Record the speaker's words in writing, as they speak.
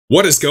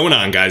What is going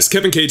on, guys?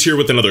 Kevin Cage here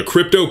with another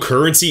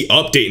cryptocurrency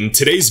update. In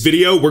today's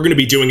video, we're going to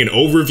be doing an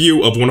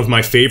overview of one of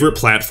my favorite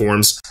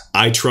platforms,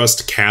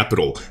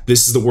 iTrustCapital.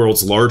 This is the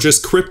world's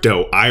largest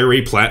crypto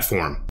IRA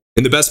platform.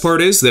 And the best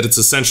part is that it's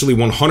essentially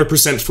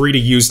 100% free to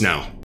use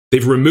now.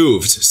 They've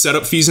removed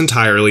setup fees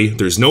entirely.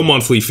 There's no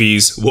monthly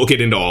fees. We'll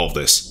get into all of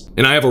this.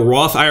 And I have a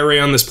Roth IRA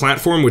on this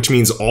platform, which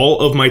means all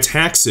of my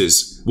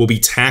taxes will be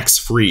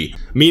tax-free,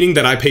 meaning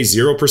that I pay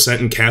 0%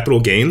 in capital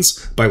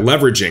gains by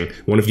leveraging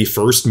one of the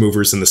first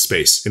movers in the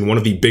space and one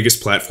of the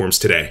biggest platforms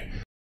today.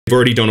 They've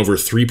already done over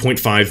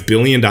 $3.5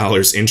 billion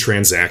in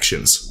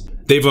transactions.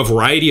 They have a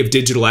variety of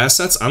digital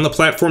assets on the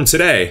platform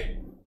today,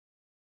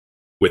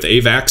 with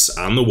AVAX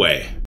on the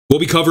way. We'll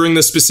be covering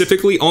this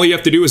specifically. All you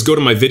have to do is go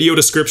to my video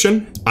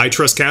description,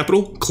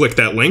 iTrustCapital, click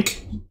that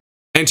link,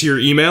 enter your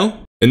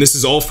email, and this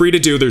is all free to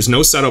do. There's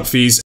no setup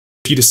fees.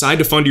 If you decide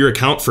to fund your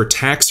account for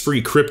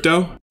tax-free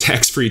crypto,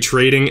 tax-free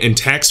trading, and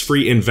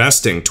tax-free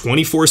investing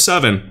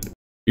 24/7,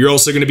 you're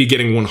also going to be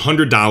getting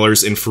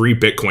 $100 in free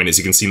Bitcoin, as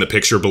you can see in the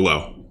picture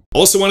below.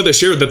 Also wanted to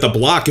share that the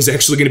block is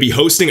actually going to be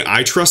hosting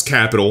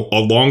iTrustCapital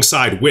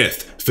alongside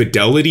with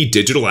Fidelity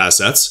Digital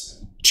Assets,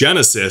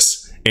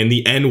 Genesis, and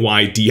the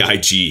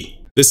NYDIG.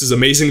 This is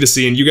amazing to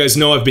see, and you guys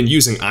know I've been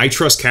using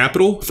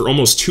iTrustCapital for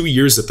almost 2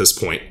 years at this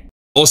point.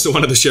 Also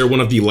wanted to share one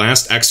of the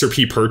last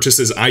XRP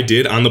purchases I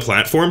did on the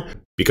platform,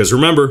 because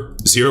remember,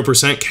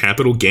 0%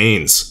 capital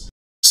gains.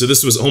 So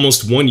this was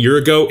almost 1 year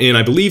ago in,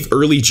 I believe,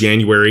 early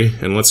January,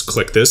 and let's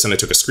click this, and I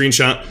took a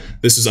screenshot.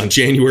 This is on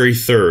January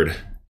 3rd.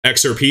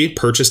 XRP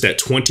purchased at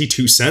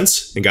 22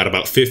 cents and got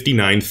about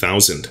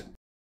 59,000.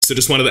 So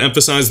just wanted to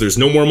emphasize there's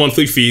no more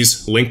monthly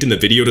fees, linked in the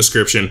video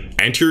description.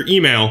 Enter your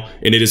email,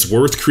 and it is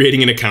worth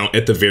creating an account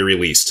at the very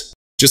least.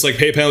 Just like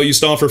PayPal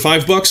used to offer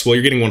 $5, well,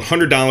 you're getting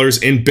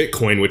 $100 in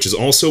Bitcoin, which is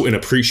also an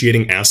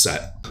appreciating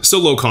asset. So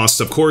low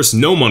cost, of course,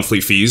 no monthly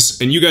fees.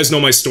 And you guys know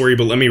my story,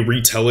 but let me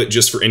retell it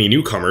just for any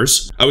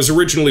newcomers. I was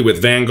originally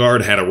with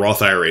Vanguard, had a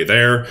Roth IRA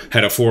there,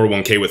 had a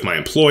 401K with my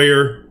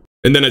employer.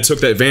 And then I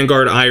took that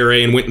Vanguard IRA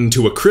and went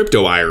into a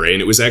crypto IRA,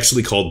 and it was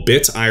actually called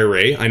Bit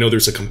IRA. I know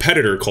there's a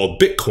competitor called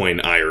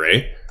Bitcoin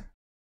IRA.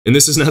 And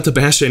this is not to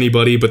bash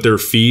anybody, but their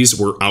fees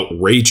were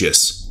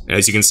outrageous.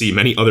 As you can see,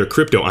 many other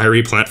crypto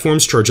IRA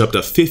platforms charge up to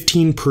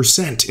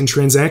 15% in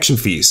transaction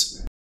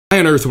fees. Why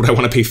on earth would I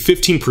want to pay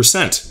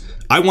 15%?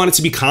 I want it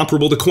to be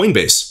comparable to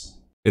Coinbase.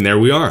 And there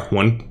we are,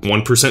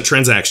 1%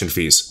 transaction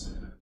fees.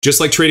 Just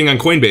like trading on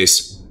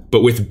Coinbase,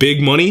 but with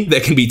big money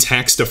that can be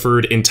tax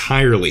deferred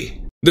entirely.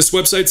 This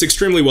website's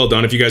extremely well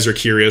done if you guys are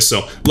curious,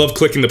 so love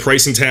clicking the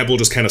pricing tab. We'll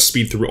just kind of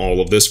speed through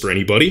all of this for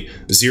anybody.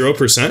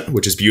 0%,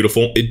 which is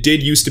beautiful. It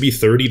did used to be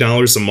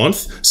 $30 a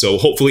month, so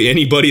hopefully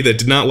anybody that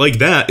did not like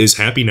that is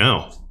happy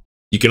now.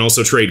 You can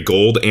also trade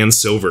gold and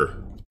silver.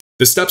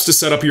 The steps to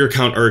set up your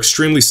account are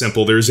extremely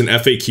simple. There's an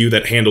FAQ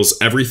that handles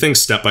everything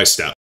step by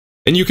step.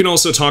 And you can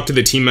also talk to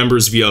the team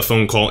members via a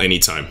phone call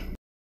anytime.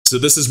 So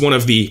this is one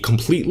of the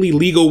completely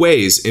legal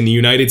ways in the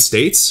United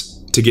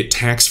States to get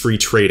tax-free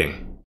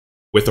trading,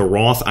 with a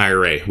Roth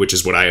IRA, which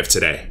is what I have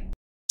today.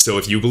 So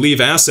if you believe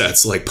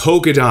assets like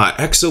Polkadot,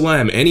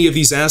 XLM, any of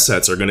these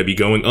assets are going to be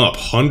going up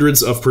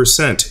hundreds of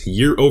 %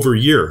 year over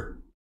year,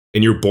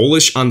 and you're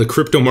bullish on the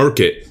crypto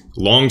market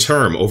long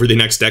term over the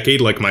next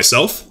decade like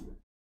myself,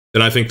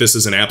 then I think this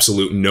is an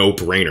absolute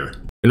no-brainer.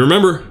 And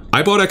remember,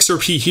 I bought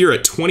XRP here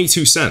at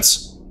 22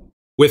 cents.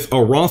 With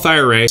a Roth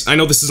IRA, I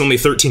know this is only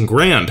 13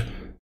 grand,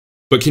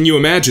 but can you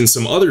imagine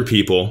some other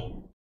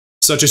people,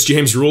 such as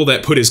James Rule,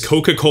 that put his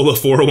Coca-Cola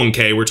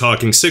 401K, we're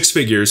talking 6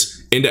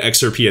 figures, into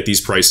XRP at these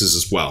prices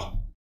as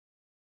well?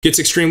 It's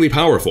extremely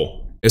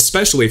powerful,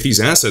 especially if these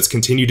assets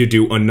continue to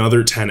do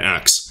another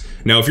 10x.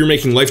 Now, if you're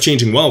making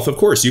life-changing wealth, of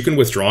course, you can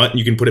withdraw it and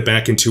you can put it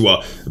back into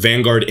a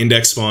Vanguard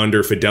index fund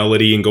or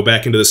Fidelity and go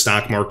back into the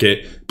stock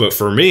market. But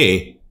for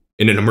me,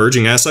 in an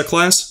emerging asset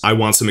class, I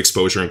want some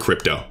exposure in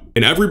crypto.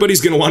 And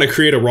everybody's going to want to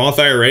create a Roth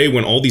IRA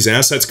when all these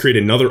assets create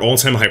another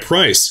all-time high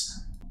price.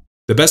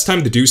 The best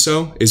time to do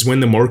so is when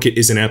the market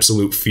is in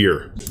absolute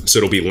fear. So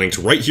it'll be linked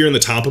right here in the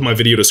top of my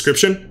video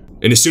description.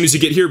 And as soon as you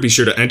get here, be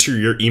sure to enter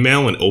your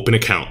email and open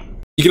account.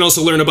 You can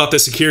also learn about the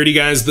security,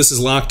 guys. This is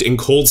locked in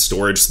cold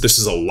storage. This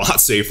is a lot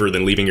safer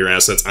than leaving your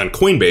assets on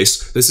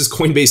Coinbase. This is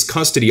Coinbase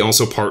Custody,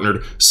 also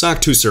partnered,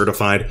 SOC 2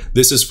 certified.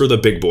 This is for the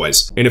big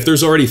boys. And if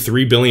there's already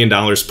 $3 billion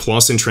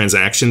plus in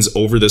transactions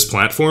over this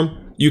platform,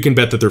 you can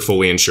bet that they're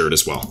fully insured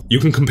as well. You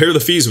can compare the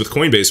fees with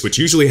Coinbase, which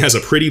usually has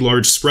a pretty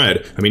large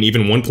spread. I mean,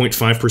 even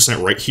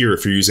 1.5% right here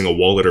if you're using a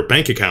wallet or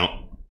bank account.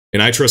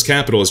 And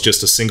iTrustCapital is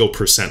just a single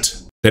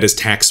percent. That is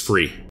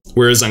tax-free.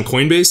 Whereas on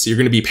Coinbase, you're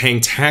going to be paying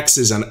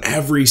taxes on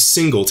every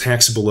single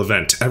taxable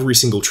event, every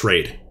single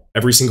trade,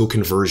 every single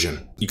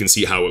conversion. You can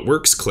see how it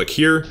works. Click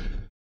here,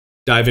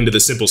 dive into the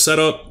simple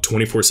setup,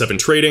 24/7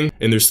 trading,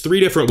 and there's 3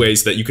 different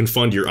ways that you can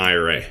fund your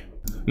IRA.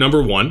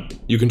 Number 1,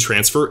 you can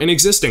transfer an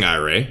existing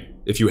IRA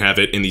if you have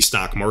it in the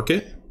stock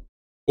market,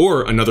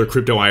 or another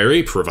crypto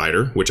IRA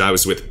provider, which I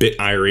was with Bit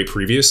IRA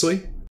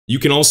previously. You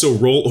can also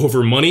roll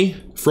over money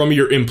from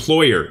your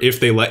employer if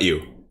they let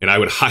you. And I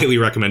would highly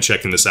recommend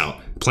checking this out.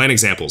 Plan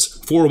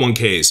examples,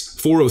 401Ks,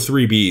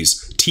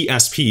 403Bs,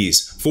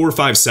 TSPs,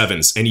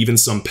 457s, and even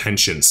some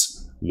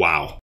pensions.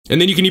 Wow. And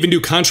then you can even do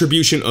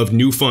contribution of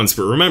new funds,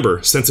 but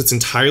remember, since it's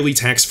entirely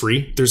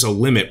tax-free, there's a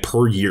limit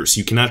per year, so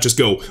you cannot just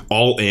go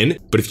all in.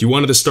 But if you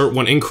wanted to start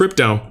one in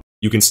crypto,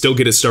 you can still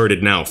get it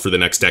started now for the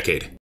next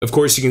decade. Of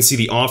course, you can see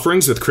the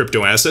offerings with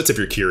crypto assets if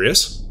you're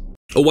curious.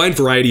 A wide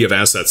variety of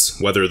assets,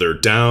 whether they're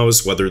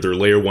DAOs, whether they're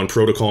layer 1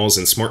 protocols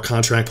and smart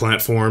contract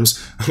platforms,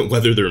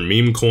 whether they're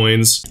meme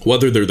coins,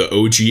 whether they're the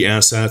OG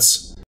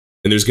assets,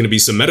 and there's going to be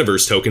some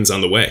metaverse tokens on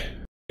the way.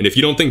 And if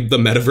you don't think the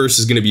metaverse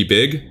is going to be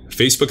big,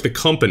 Facebook, the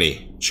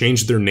company,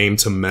 changed their name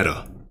to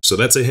Meta. So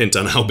that's a hint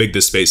on how big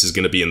this space is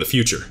going to be in the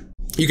future.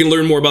 You can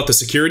learn more about the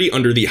security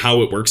under the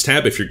How It Works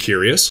tab if you're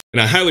curious,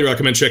 and I highly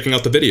recommend checking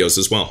out the videos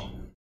as well,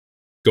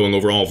 going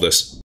over all of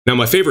this. Now,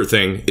 my favorite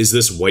thing is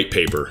this white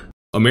paper.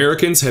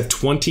 Americans have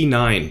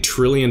 $29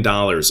 trillion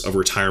of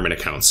retirement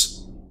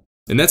accounts,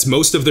 and that's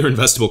most of their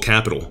investable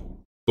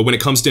capital. But when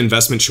it comes to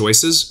investment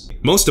choices,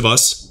 most of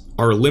us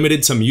are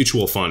limited to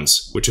mutual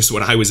funds, which is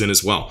what I was in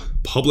as well.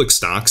 Public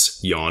stocks,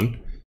 yawn,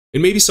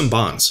 and maybe some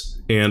bonds.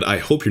 And I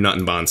hope you're not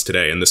in bonds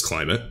today in this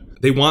climate.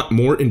 They want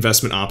more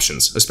investment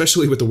options,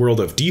 especially with the world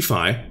of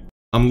DeFi.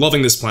 I'm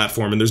loving this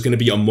platform, and there's going to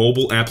be a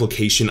mobile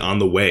application on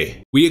the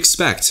way. We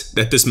expect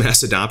that this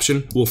mass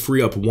adoption will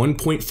free up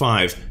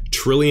 $1.5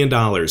 trillion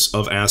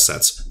of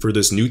assets for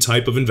this new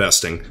type of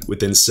investing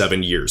within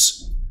 7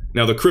 years.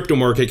 Now, the crypto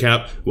market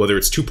cap, whether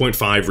it's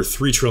 $2.5 or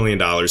 $3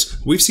 trillion,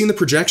 we've seen the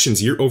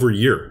projections year over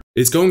year.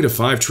 It's going to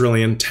 $5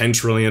 trillion, $10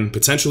 trillion,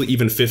 potentially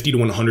even $50 to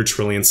 $100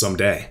 trillion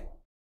someday.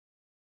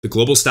 The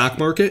global stock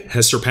market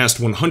has surpassed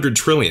 $100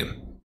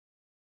 trillion.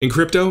 And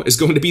crypto is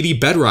going to be the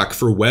bedrock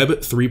for Web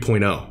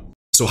 3.0.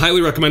 So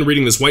highly recommend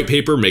reading this white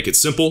paper, make it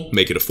simple,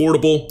 make it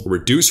affordable,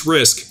 reduce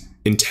risk,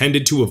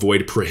 intended to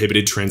avoid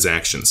prohibited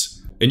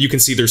transactions. And you can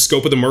see their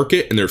scope of the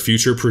market and their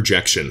future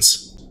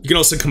projections. You can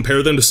also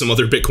compare them to some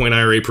other Bitcoin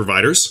IRA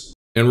providers.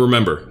 And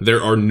remember,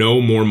 there are no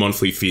more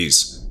monthly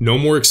fees, no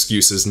more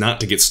excuses not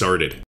to get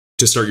started,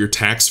 to start your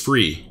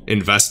tax-free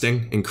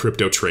investing in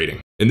crypto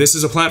trading. And this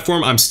is a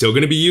platform I'm still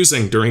going to be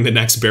using during the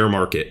next bear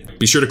market.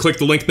 Be sure to click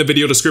the link in the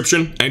video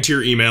description, enter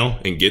your email,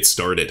 and get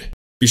started.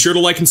 Be sure to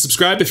like and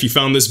subscribe if you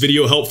found this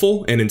video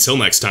helpful, and until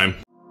next time.